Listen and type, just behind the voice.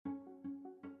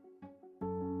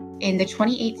In the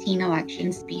 2018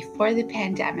 elections, before the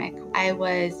pandemic, I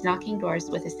was knocking doors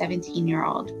with a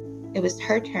 17-year-old. It was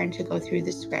her turn to go through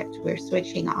the script. We're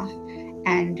switching off.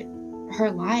 And her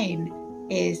line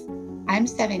is, "I'm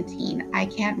 17, I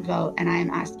can't vote, and I'm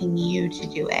asking you to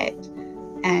do it.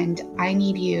 And I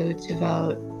need you to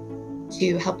vote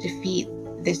to help defeat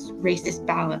this racist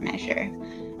ballot measure."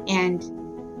 And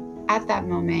at that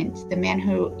moment, the man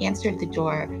who answered the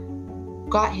door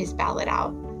got his ballot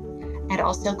out and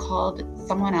also called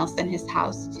someone else in his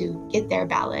house to get their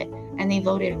ballot, and they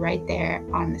voted right there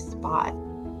on the spot.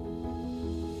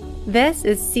 This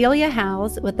is Celia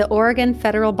Howes with the Oregon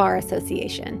Federal Bar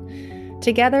Association.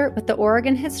 Together with the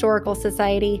Oregon Historical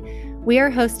Society, we are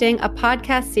hosting a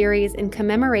podcast series in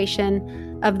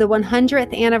commemoration of the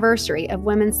 100th anniversary of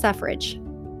women's suffrage.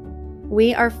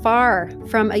 We are far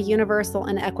from a universal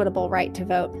and equitable right to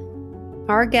vote.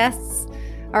 Our guests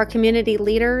are community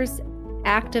leaders,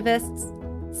 activists,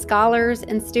 scholars,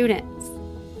 and students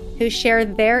who share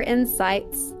their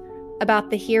insights about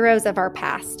the heroes of our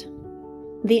past,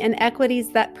 the inequities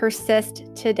that persist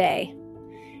today,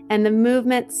 and the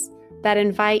movements that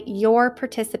invite your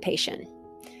participation.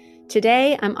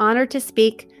 Today, I'm honored to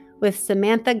speak with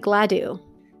Samantha Gladue.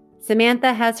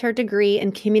 Samantha has her degree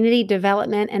in community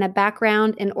development and a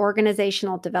background in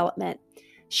organizational development.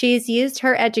 She's used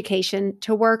her education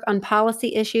to work on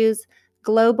policy issues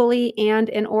globally and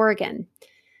in Oregon.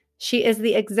 She is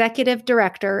the executive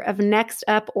director of Next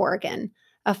Up Oregon,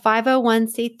 a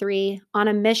 501c3 on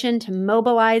a mission to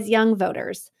mobilize young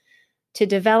voters, to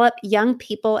develop young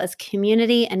people as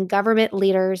community and government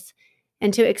leaders,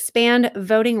 and to expand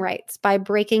voting rights by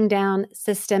breaking down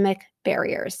systemic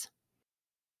barriers.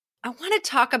 I want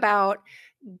to talk about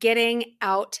getting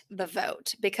out the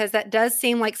vote, because that does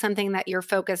seem like something that you're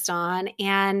focused on.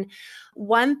 And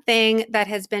one thing that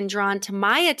has been drawn to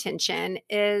my attention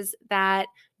is that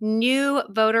new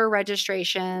voter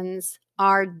registrations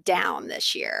are down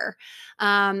this year.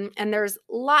 And there's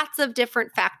lots of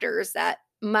different factors that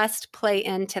must play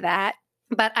into that.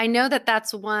 But I know that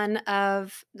that's one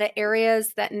of the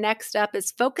areas that Next Up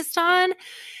is focused on.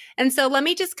 And so let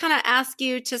me just kind of ask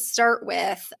you to start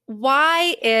with,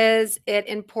 why is it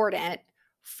important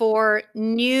for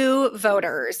new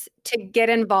voters to get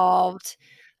involved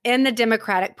in the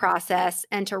democratic process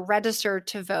and to register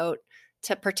to vote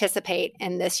to participate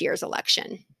in this year's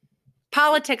election?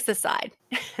 Politics aside.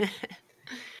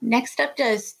 Next Up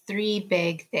does three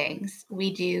big things.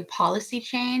 We do policy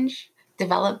change,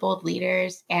 develop bold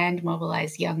leaders, and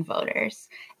mobilize young voters.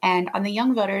 And on the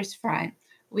young voters front,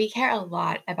 we care a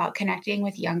lot about connecting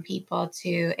with young people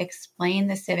to explain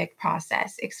the civic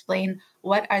process, explain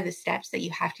what are the steps that you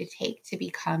have to take to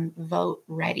become vote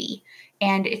ready.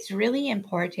 And it's really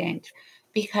important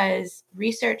because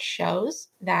research shows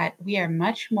that we are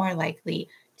much more likely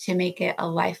to make it a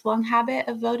lifelong habit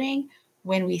of voting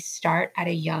when we start at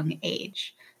a young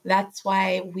age. That's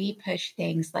why we push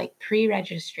things like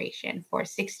pre-registration for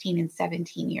 16 and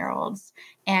 17-year-olds,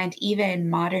 and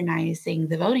even modernizing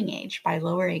the voting age by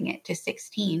lowering it to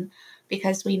 16,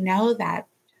 because we know that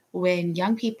when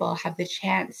young people have the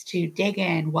chance to dig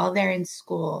in while they're in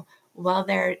school, while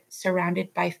they're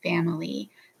surrounded by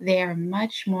family, they are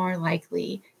much more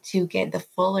likely to get the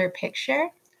fuller picture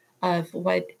of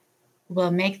what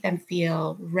will make them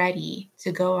feel ready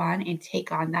to go on and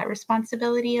take on that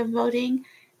responsibility of voting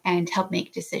and help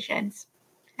make decisions.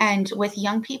 And with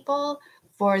young people,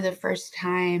 for the first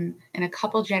time in a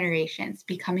couple generations,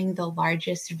 becoming the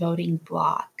largest voting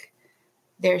bloc,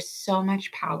 there's so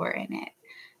much power in it.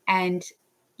 And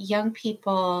young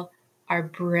people are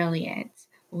brilliant.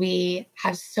 We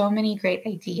have so many great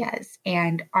ideas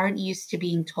and aren't used to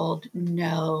being told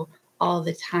no all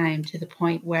the time, to the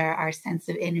point where our sense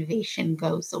of innovation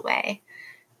goes away.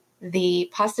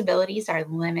 The possibilities are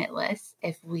limitless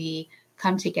if we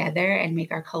come together and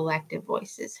make our collective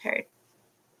voices heard.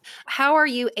 How are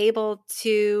you able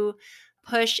to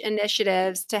push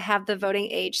initiatives to have the voting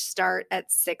age start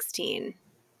at 16?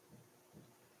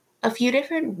 A few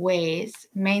different ways,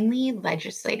 mainly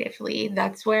legislatively.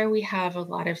 That's where we have a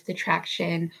lot of the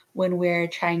traction when we're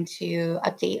trying to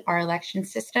update our election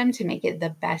system to make it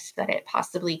the best that it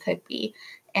possibly could be.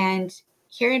 And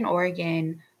here in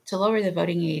Oregon, to lower the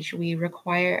voting age, we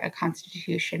require a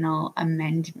constitutional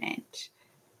amendment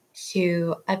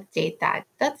to update that.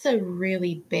 That's a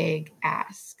really big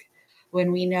ask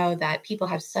when we know that people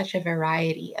have such a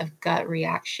variety of gut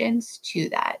reactions to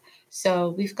that. So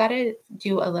we've got to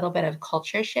do a little bit of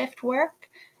culture shift work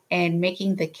and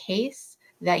making the case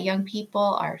that young people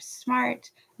are smart,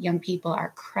 young people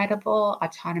are credible,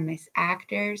 autonomous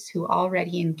actors who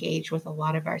already engage with a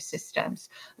lot of our systems,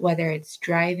 whether it's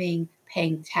driving,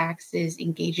 paying taxes,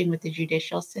 engaging with the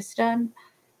judicial system.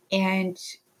 And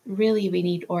really, we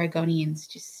need Oregonians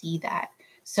to see that.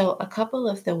 So, a couple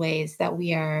of the ways that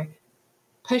we are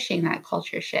pushing that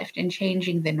culture shift and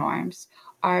changing the norms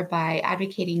are by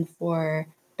advocating for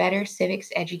better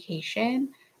civics education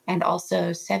and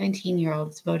also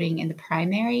 17-year-olds voting in the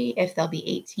primary if they'll be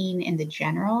 18 in the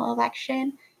general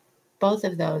election. Both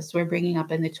of those we're bringing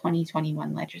up in the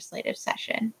 2021 legislative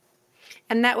session.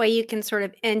 And that way you can sort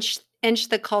of inch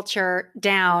the culture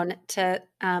down to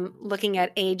looking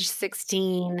at age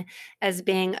 16 as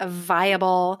being a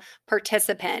viable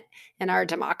participant in our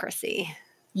democracy.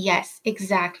 Yes,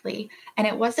 exactly. And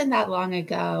it wasn't that long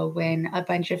ago when a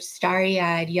bunch of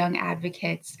starry-eyed young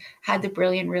advocates had the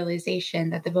brilliant realization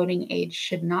that the voting age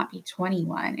should not be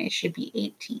 21, it should be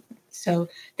 18. So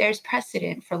there's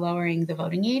precedent for lowering the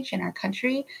voting age in our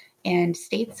country, and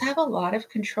states have a lot of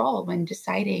control when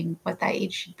deciding what that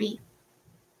age should be.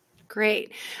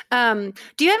 Great. Do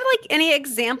you have any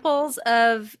examples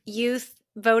of youth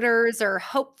voters or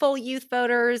hopeful youth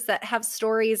voters that have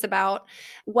stories about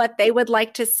what they would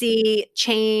like to see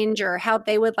change or how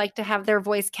they would like to have their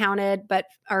voice counted, but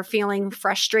are feeling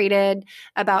frustrated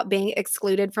about being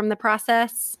excluded from the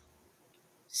process?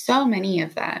 So many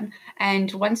of them.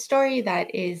 And one story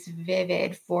that is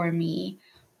vivid for me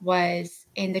was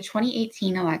in the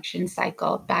 2018 election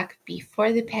cycle, back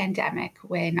before the pandemic,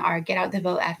 when our Get Out the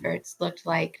Vote efforts looked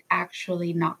like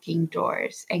actually knocking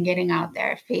doors and getting out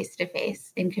there face to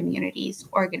face in communities,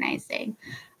 organizing.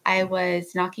 I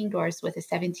was knocking doors with a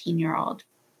 17-year-old.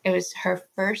 It was her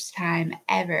first time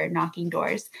ever knocking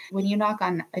doors. When you knock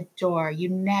on a door, you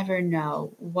never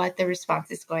know what the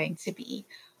response is going to be,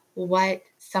 what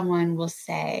someone will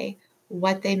say,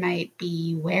 what they might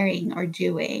be wearing or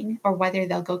doing, or whether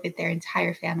they'll go get their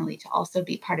entire family to also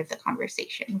be part of the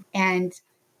conversation. And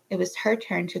it was her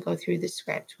turn to go through the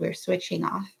script. We're switching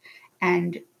off.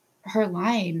 And her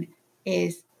line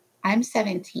is, I'm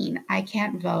 17, I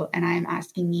can't vote, and I'm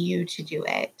asking you to do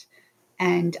it.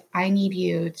 And I need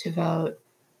you to vote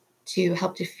to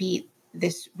help defeat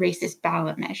this racist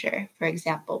ballot measure. For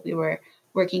example, we were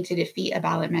working to defeat a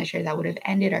ballot measure that would have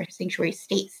ended our sanctuary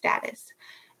state status.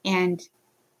 And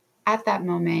at that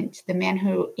moment, the man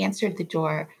who answered the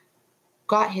door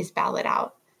got his ballot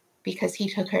out because he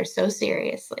took her so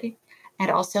seriously,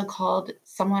 and also called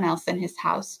someone else in his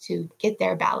house to get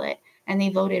their ballot. And they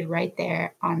voted right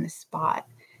there on the spot.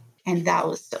 And that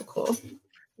was so cool.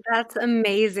 That's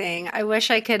amazing. I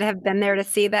wish I could have been there to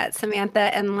see that,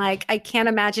 Samantha. And I can't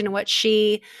imagine what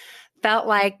she felt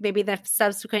like maybe the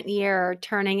subsequent year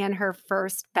turning in her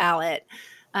first ballot.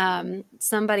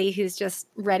 Somebody who's just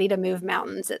ready to move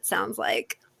mountains, it sounds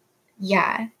like.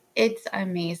 Yeah, it's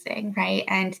amazing, right?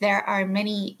 And there are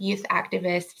many youth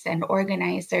activists and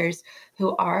organizers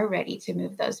who are ready to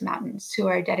move those mountains, who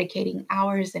are dedicating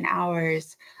hours and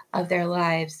hours of their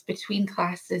lives between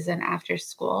classes and after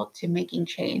school to making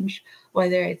change,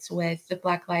 whether it's with the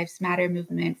Black Lives Matter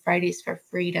movement, Fridays for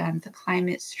Freedom, the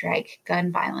climate strike,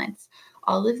 gun violence.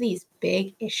 All of these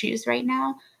big issues right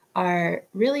now are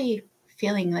really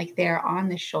feeling like they're on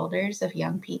the shoulders of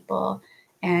young people.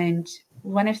 And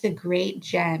one of the great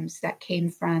gems that came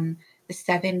from the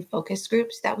 7 focus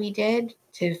groups that we did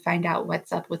to find out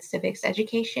what's up with civics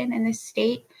education in this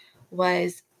state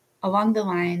was along the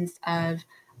lines of,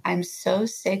 I'm so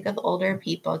sick of older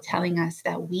people telling us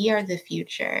that we are the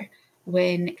future,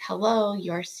 when, hello,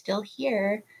 you're still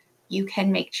here, you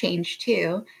can make change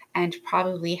too, and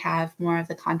probably have more of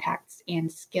the contacts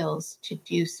and skills to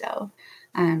do so.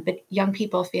 But young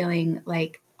people feeling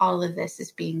like all of this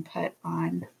is being put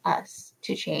on us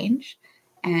to change,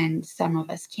 and some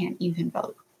of us can't even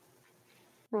vote.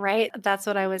 Right. That's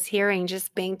what I was hearing,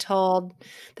 just being told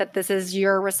that this is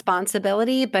your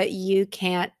responsibility, but you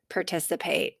can't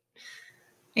participate.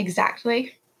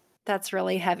 Exactly. That's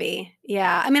really heavy.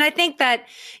 Yeah. I mean, I think that,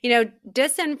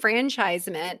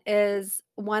 disenfranchisement is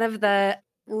one of the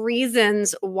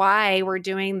reasons why we're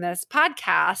doing this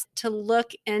podcast, to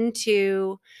look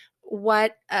into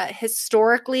what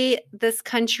historically this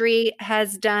country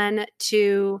has done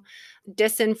to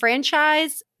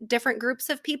disenfranchise different groups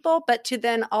of people, but to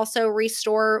then also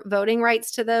restore voting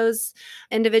rights to those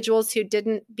individuals who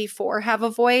didn't before have a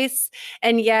voice.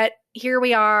 And yet here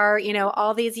we are,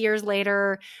 all these years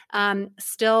later,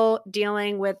 still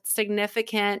dealing with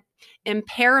significant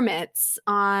impairments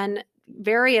on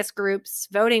various groups'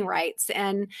 voting rights.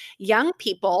 And young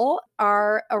people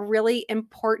are a really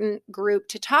important group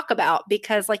to talk about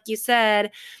because, like you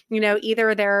said,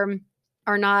 either they're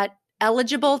are not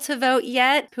eligible to vote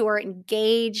yet, who are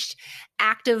engaged,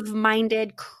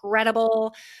 active-minded,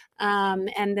 credible,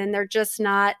 and then they're just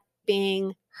not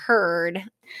being heard.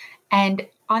 And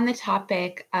on the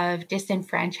topic of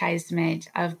disenfranchisement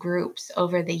of groups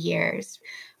over the years,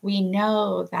 we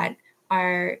know that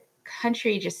our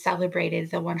country just celebrated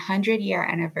the 100-year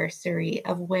anniversary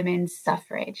of women's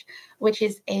suffrage, which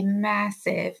is a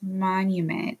massive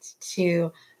monument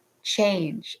to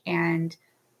change and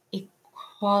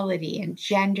equality and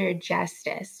gender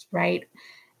justice, right?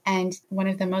 And one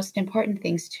of the most important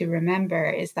things to remember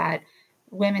is that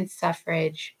women's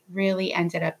suffrage really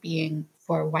ended up being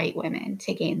for white women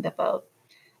to gain the vote.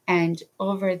 And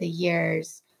over the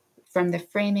years, from the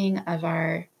framing of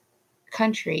our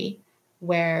country,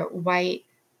 where white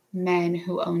men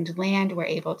who owned land were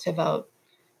able to vote,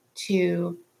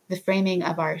 to the framing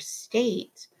of our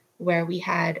state, where we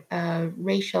had a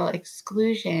racial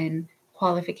exclusion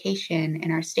qualification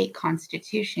in our state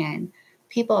constitution,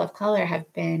 people of color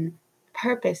have been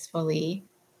purposefully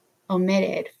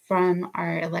omitted from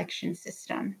our election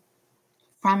system,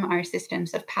 from our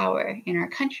systems of power in our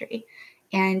country.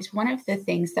 And one of the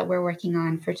things that we're working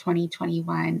on for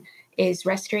 2021 is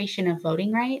restoration of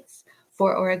voting rights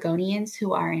for Oregonians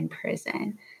who are in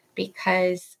prison,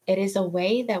 because it is a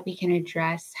way that we can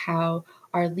address how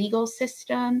our legal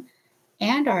system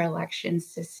and our election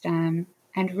system,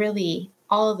 and really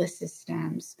all the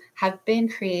systems, have been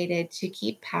created to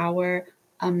keep power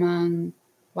among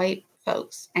white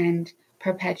folks and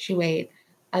perpetuate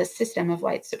a system of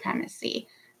white supremacy.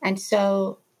 And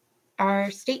so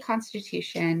our state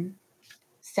constitution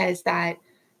says that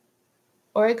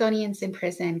Oregonians in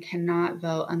prison cannot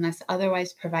vote unless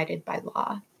otherwise provided by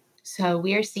law. So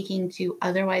we are seeking to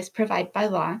otherwise provide by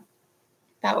law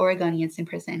that Oregonians in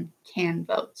prison can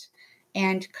vote.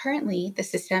 And currently, the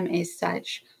system is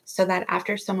such so that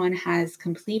after someone has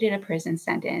completed a prison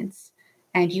sentence,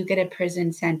 and you get a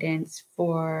prison sentence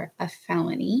for a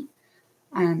felony,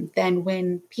 then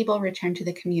when people return to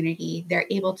the community, they're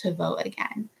able to vote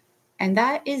again. And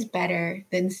that is better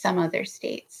than some other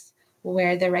states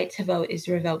where the right to vote is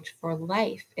revoked for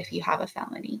life if you have a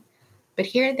felony. But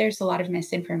here there's a lot of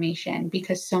misinformation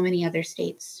because so many other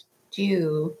states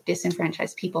do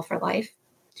disenfranchise people for life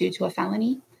due to a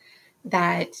felony,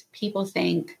 that people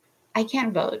think, I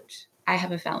can't vote, I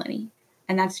have a felony.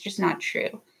 And that's just not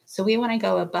true. So we want to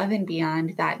go above and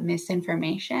beyond that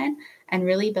misinformation and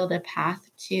really build a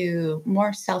path to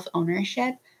more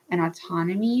self-ownership and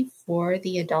autonomy for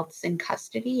the adults in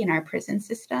custody in our prison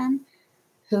system,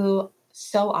 who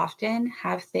so often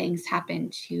have things happen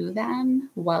to them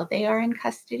while they are in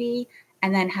custody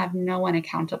and then have no one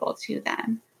accountable to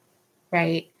them,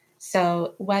 right?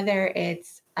 So whether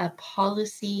it's a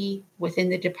policy within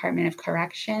the Department of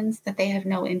Corrections that they have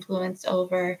no influence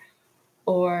over,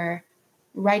 or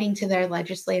writing to their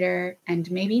legislator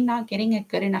and maybe not getting a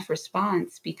good enough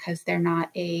response because they're not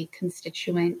a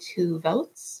constituent who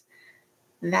votes,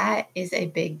 that is a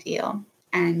big deal.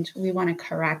 And we want to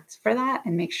correct for that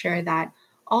and make sure that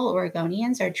all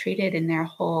Oregonians are treated in their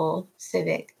whole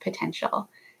civic potential.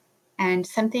 And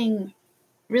something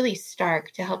really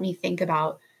stark to help me think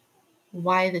about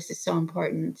why this is so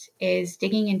important is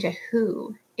digging into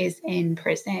who is in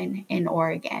prison in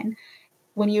Oregon.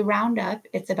 When you round up,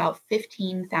 it's about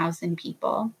 15,000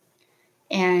 people.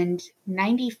 And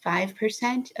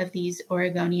 95% of these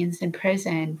Oregonians in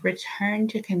prison return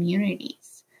to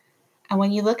communities. And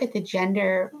when you look at the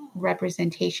gender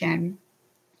representation,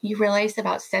 you realize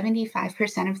about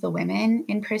 75% of the women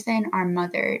in prison are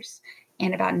mothers,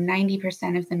 and about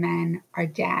 90% of the men are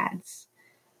dads.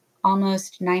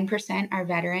 Almost 9% are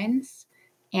veterans,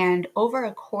 and over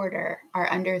a quarter are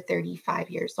under 35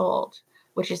 years old,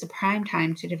 which is a prime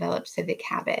time to develop civic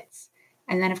habits.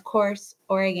 And then, of course,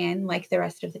 Oregon, like the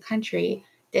rest of the country,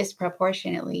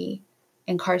 disproportionately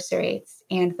incarcerates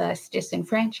and thus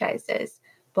disenfranchises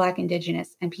Black,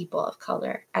 Indigenous, and people of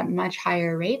color at much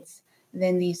higher rates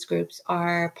than these groups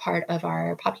are part of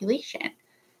our population.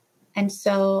 And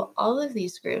so all of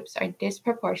these groups are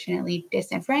disproportionately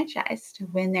disenfranchised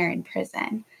when they're in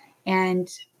prison. And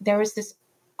there was this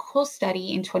cool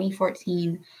study in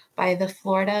 2014 by the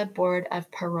Florida Board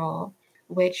of Parole,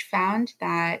 which found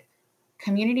that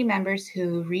community members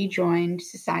who rejoined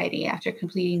society after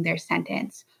completing their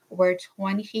sentence were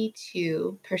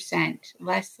 22%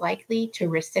 less likely to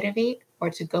recidivate or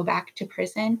to go back to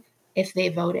prison if they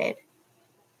voted.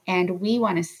 And we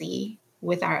want to see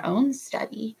with our own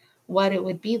study what it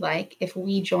would be like if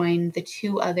we joined the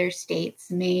two other states,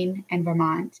 Maine and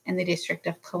Vermont, and the District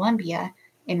of Columbia,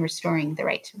 in restoring the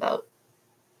right to vote.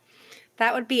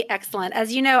 That would be excellent.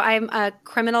 As you know, I'm a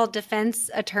criminal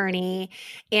defense attorney.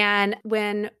 And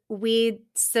when we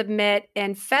submit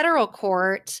in federal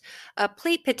court a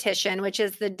plea petition, which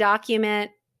is the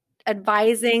document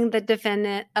advising the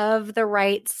defendant of the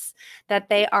rights that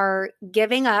they are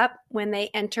giving up when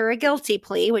they enter a guilty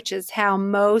plea, which is how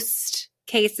most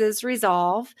cases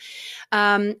resolve,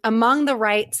 among the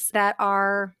rights that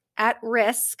are at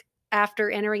risk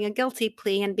after entering a guilty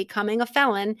plea and becoming a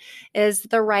felon is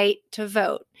the right to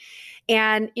vote.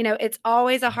 And, it's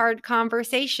always a hard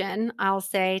conversation, I'll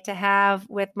say, to have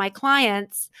with my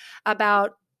clients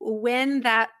about when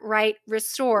that right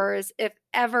restores, if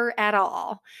ever at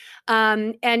all.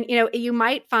 And you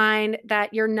might find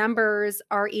that your numbers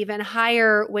are even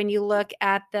higher when you look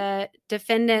at the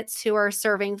defendants who are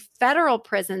serving federal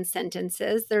prison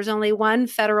sentences. There's only one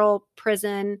federal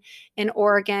prison in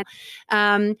Oregon.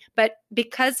 But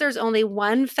because there's only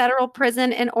one federal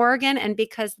prison in Oregon, and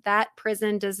because that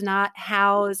prison does not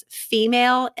house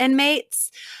female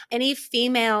inmates, any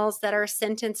females that are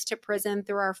sentenced to prison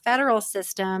through our federal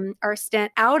system are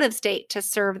sent out of state to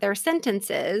serve their sentences.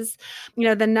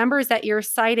 The numbers that you're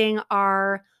citing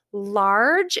are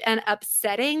large and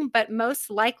upsetting, but most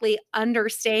likely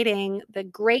understating the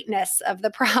greatness of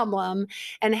the problem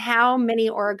and how many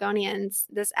Oregonians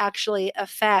this actually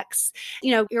affects.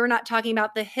 You're not talking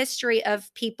about the history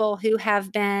of people who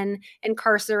have been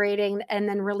incarcerated and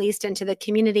then released into the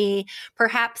community,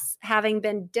 perhaps having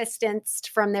been distanced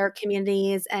from their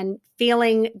communities and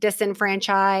feeling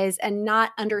disenfranchised and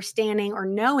not understanding or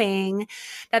knowing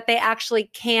that they actually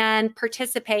can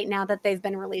participate now that they've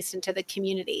been released into the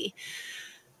community.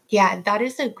 Yeah, that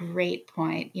is a great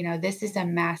point. This is a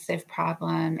massive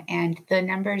problem. And the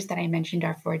numbers that I mentioned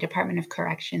are for Department of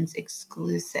Corrections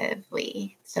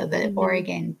exclusively. So the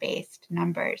Oregon-based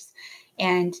numbers.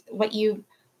 And what you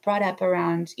brought up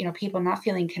around, people not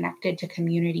feeling connected to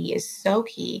community is so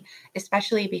key,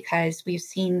 especially because we've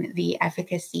seen the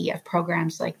efficacy of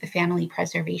programs like the Family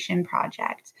Preservation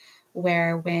Project,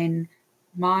 where when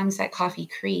moms at Coffee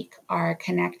Creek are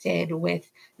connected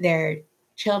with their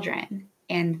children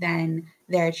and then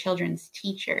their children's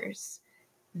teachers,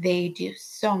 they do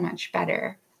so much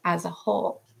better as a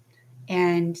whole.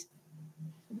 And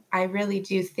I really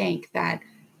do think that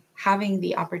having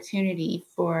the opportunity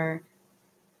for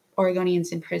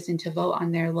Oregonians in prison to vote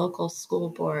on their local school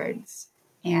boards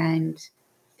and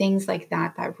things like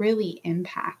that really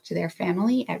impact their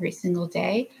family every single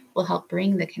day will help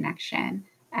bring the connection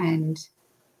and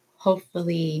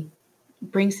hopefully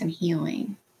bring some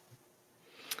healing.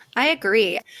 I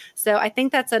agree. So I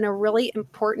think that's a really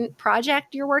important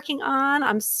project you're working on.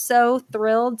 I'm so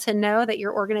thrilled to know that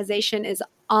your organization is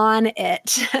on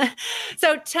it.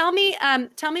 So tell me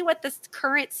what the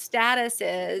current status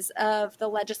is of the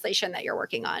legislation that you're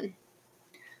working on.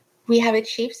 We have a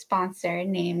chief sponsor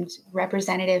named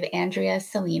Representative Andrea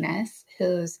Salinas,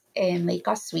 who's in Lake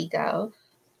Oswego,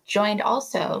 joined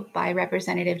also by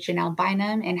Representative Janelle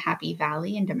Bynum in Happy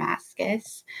Valley in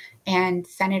Damascus, and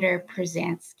Senator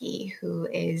Przansky, who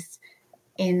is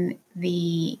in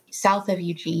the south of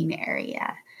Eugene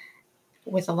area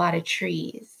with a lot of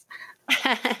trees.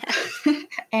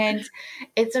 And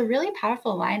it's a really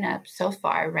powerful lineup so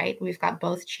far, right? We've got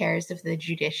both chairs of the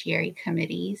judiciary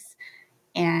committees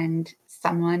and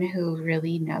someone who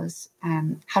really knows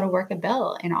how to work a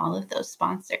bill in all of those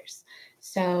sponsors.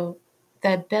 So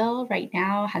the bill right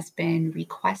now has been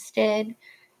requested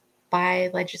by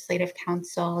Legislative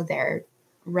Council. They're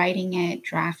writing it,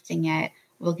 drafting it.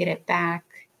 We'll get it back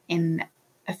in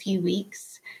a few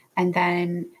weeks and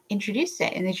then introduce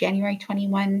it in the January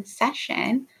 21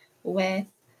 session with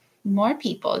more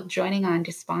people joining on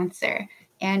to sponsor.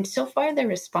 And so far, the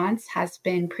response has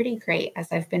been pretty great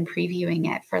as I've been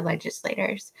previewing it for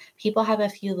legislators. People have a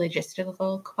few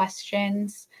logistical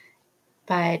questions,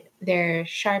 but they're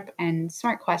sharp and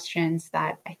smart questions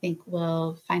that I think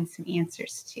we'll find some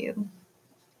answers to.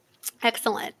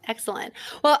 Excellent. Excellent.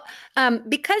 Well,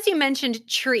 because you mentioned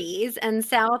trees and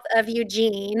south of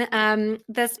Eugene,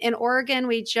 this in Oregon,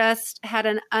 we just had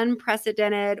an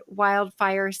unprecedented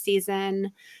wildfire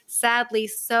season. Sadly,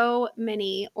 so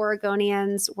many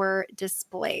Oregonians were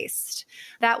displaced.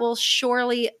 That will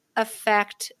surely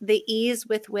affect the ease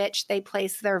with which they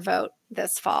place their vote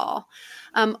this fall.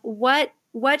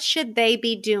 What should they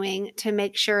be doing to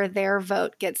make sure their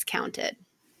vote gets counted?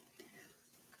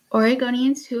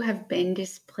 Oregonians who have been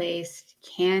displaced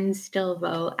can still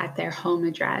vote at their home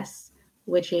address,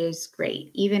 which is great,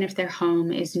 even if their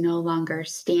home is no longer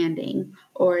standing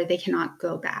or they cannot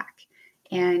go back.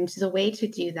 And the way to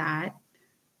do that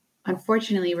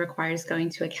unfortunately requires going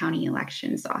to a county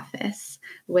elections office,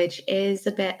 which is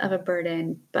a bit of a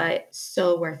burden, but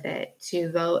so worth it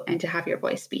to vote and to have your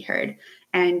voice be heard.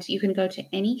 And you can go to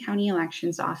any county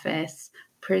elections office,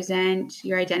 present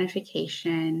your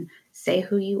identification, say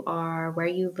who you are, where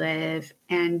you live,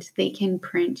 and they can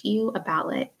print you a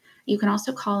ballot. You can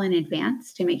also call in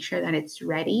advance to make sure that it's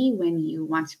ready when you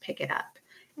want to pick it up.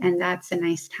 And that's a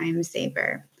nice time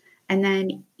saver. And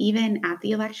then even at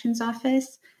the elections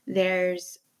office,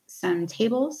 there's some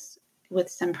tables with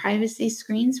some privacy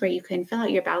screens where you can fill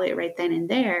out your ballot right then and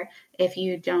there if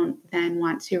you don't then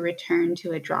want to return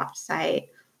to a dropped site,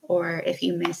 or if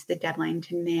you miss the deadline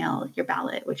to mail your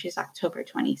ballot, which is October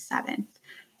 27th.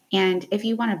 And if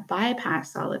you want to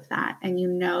bypass all of that and you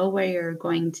know where you're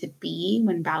going to be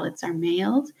when ballots are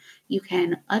mailed, you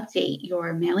can update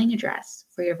your mailing address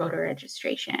for your voter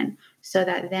registration so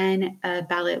that then a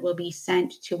ballot will be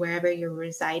sent to wherever you're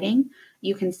residing.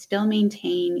 You can still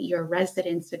maintain your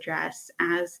residence address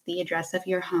as the address of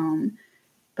your home,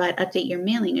 but update your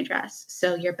mailing address.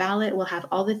 So your ballot will have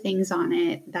all the things on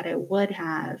it that it would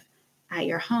have at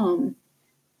your home,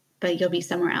 but you'll be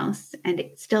somewhere else and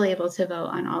still able to vote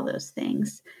on all those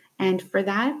things. And for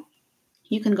that,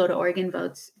 you can go to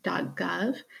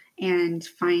OregonVotes.gov and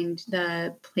find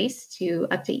the place to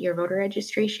update your voter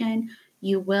registration.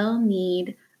 You will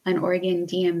need an Oregon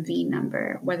DMV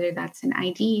number, whether that's an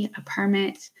ID, a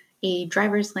permit, a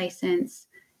driver's license,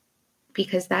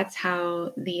 because that's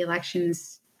how the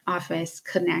elections office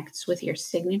connects with your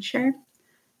signature.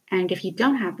 And if you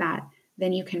don't have that,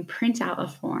 then you can print out a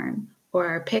form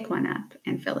or pick one up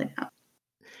and fill it out.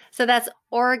 So that's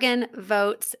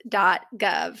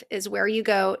OregonVotes.gov is where you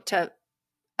go to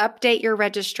update your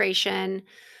registration,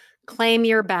 claim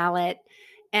your ballot,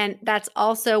 and that's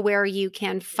also where you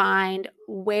can find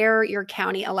where your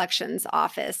county elections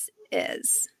office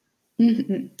is.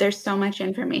 Mm-hmm. There's so much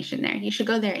information there. You should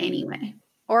go there anyway.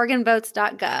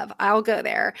 OregonVotes.gov. I'll go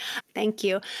there. Thank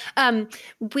you.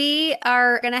 We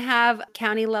are going to have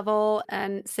county level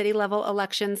and city level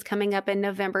elections coming up in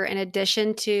November, in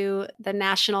addition to the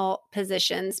national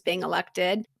positions being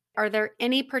elected. Are there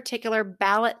any particular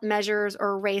ballot measures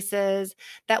or races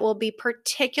that will be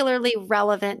particularly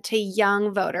relevant to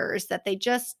young voters that they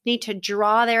just need to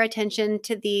draw their attention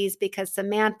to these because,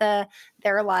 Samantha,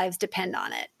 their lives depend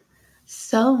on it?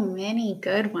 So many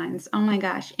good ones. Oh my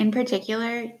gosh. In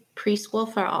particular,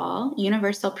 preschool for all,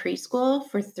 universal preschool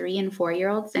for 3 and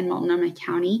 4-year-olds in Multnomah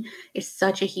County is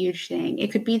such a huge thing. It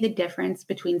could be the difference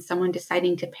between someone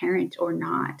deciding to parent or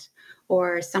not,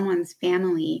 or someone's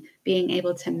family being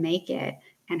able to make it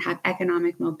and have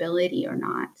economic mobility or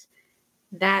not.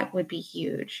 That would be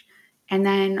huge. And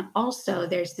then also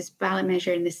there's this ballot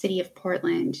measure in the city of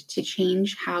Portland to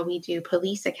change how we do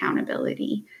police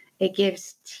accountability. It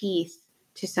gives teeth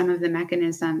to some of the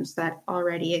mechanisms that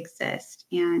already exist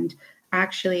and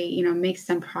actually, makes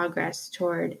some progress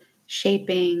toward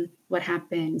shaping what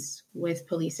happens with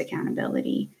police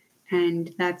accountability.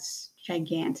 And that's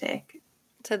gigantic.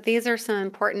 So these are some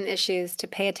important issues to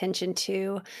pay attention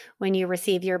to when you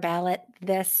receive your ballot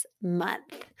this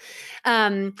month.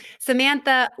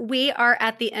 Samantha, we are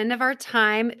at the end of our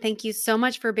time. Thank you so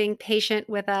much for being patient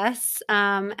with us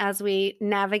as we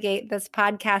navigate this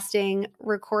podcasting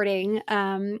recording.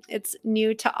 It's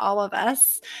new to all of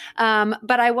us,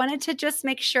 but I wanted to just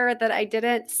make sure that I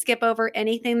didn't skip over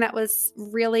anything that was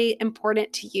really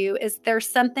important to you. Is there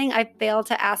something I failed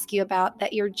to ask you about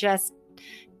that you're just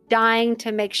dying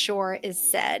to make sure is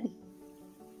said?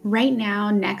 Right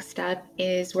now, next up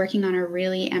is working on a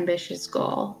really ambitious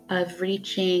goal of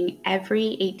reaching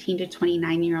every 18 to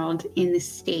 29-year-old in the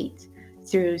state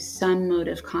through some mode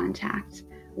of contact,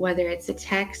 whether it's a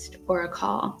text or a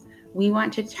call. We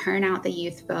want to turn out the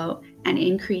youth vote and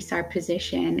increase our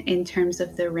position in terms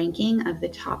of the ranking of the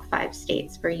top 5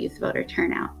 states for youth voter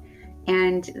turnout.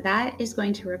 And that is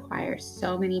going to require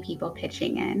so many people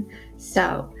pitching in.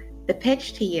 So the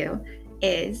pitch to you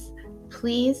is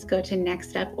please go to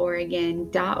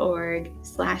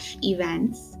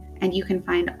nextuporegon.org/events, and you can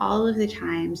find all of the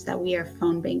times that we are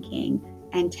phone banking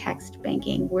and text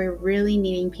banking. We're really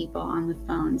needing people on the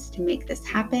phones to make this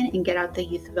happen and get out the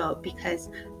youth vote, because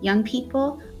young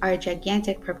people are a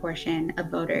gigantic proportion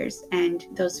of voters, and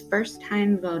those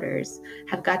first-time voters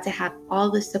have got to have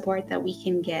all the support that we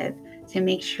can give to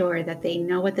make sure that they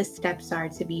know what the steps are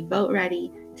to be vote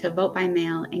ready, to vote by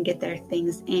mail, and get their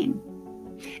things in.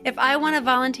 If I want to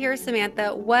volunteer,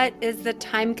 Samantha, what is the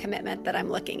time commitment that I'm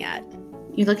looking at?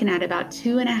 You're looking at about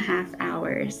 2.5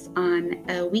 hours on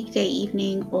a weekday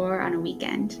evening or on a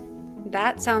weekend.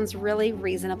 That sounds really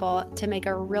reasonable to make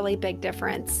a really big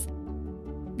difference.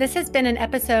 This has been an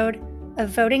episode of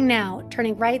Voting Now,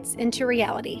 Turning Rights into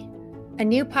Reality, a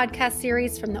new podcast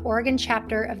series from the Oregon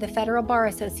chapter of the Federal Bar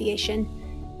Association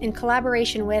in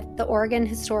collaboration with the Oregon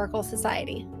Historical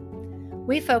Society.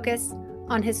 We focus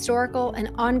on historical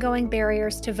and ongoing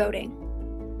barriers to voting.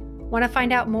 Want to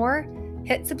find out more?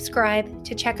 Hit subscribe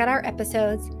to check out our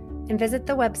episodes and visit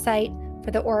the website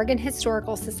for the Oregon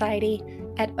Historical Society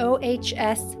at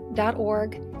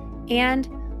ohs.org and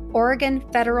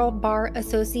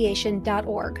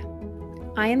OregonFederalBarAssociation.org.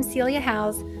 I am Celia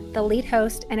Howes, the lead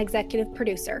host and executive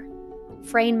producer.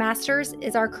 Frayne Masters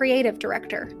is our creative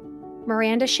director.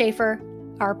 Miranda Schaefer,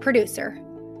 our producer.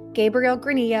 Gabriel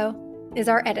Granillo is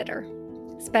our editor.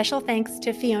 Special thanks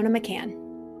to Fiona McCann.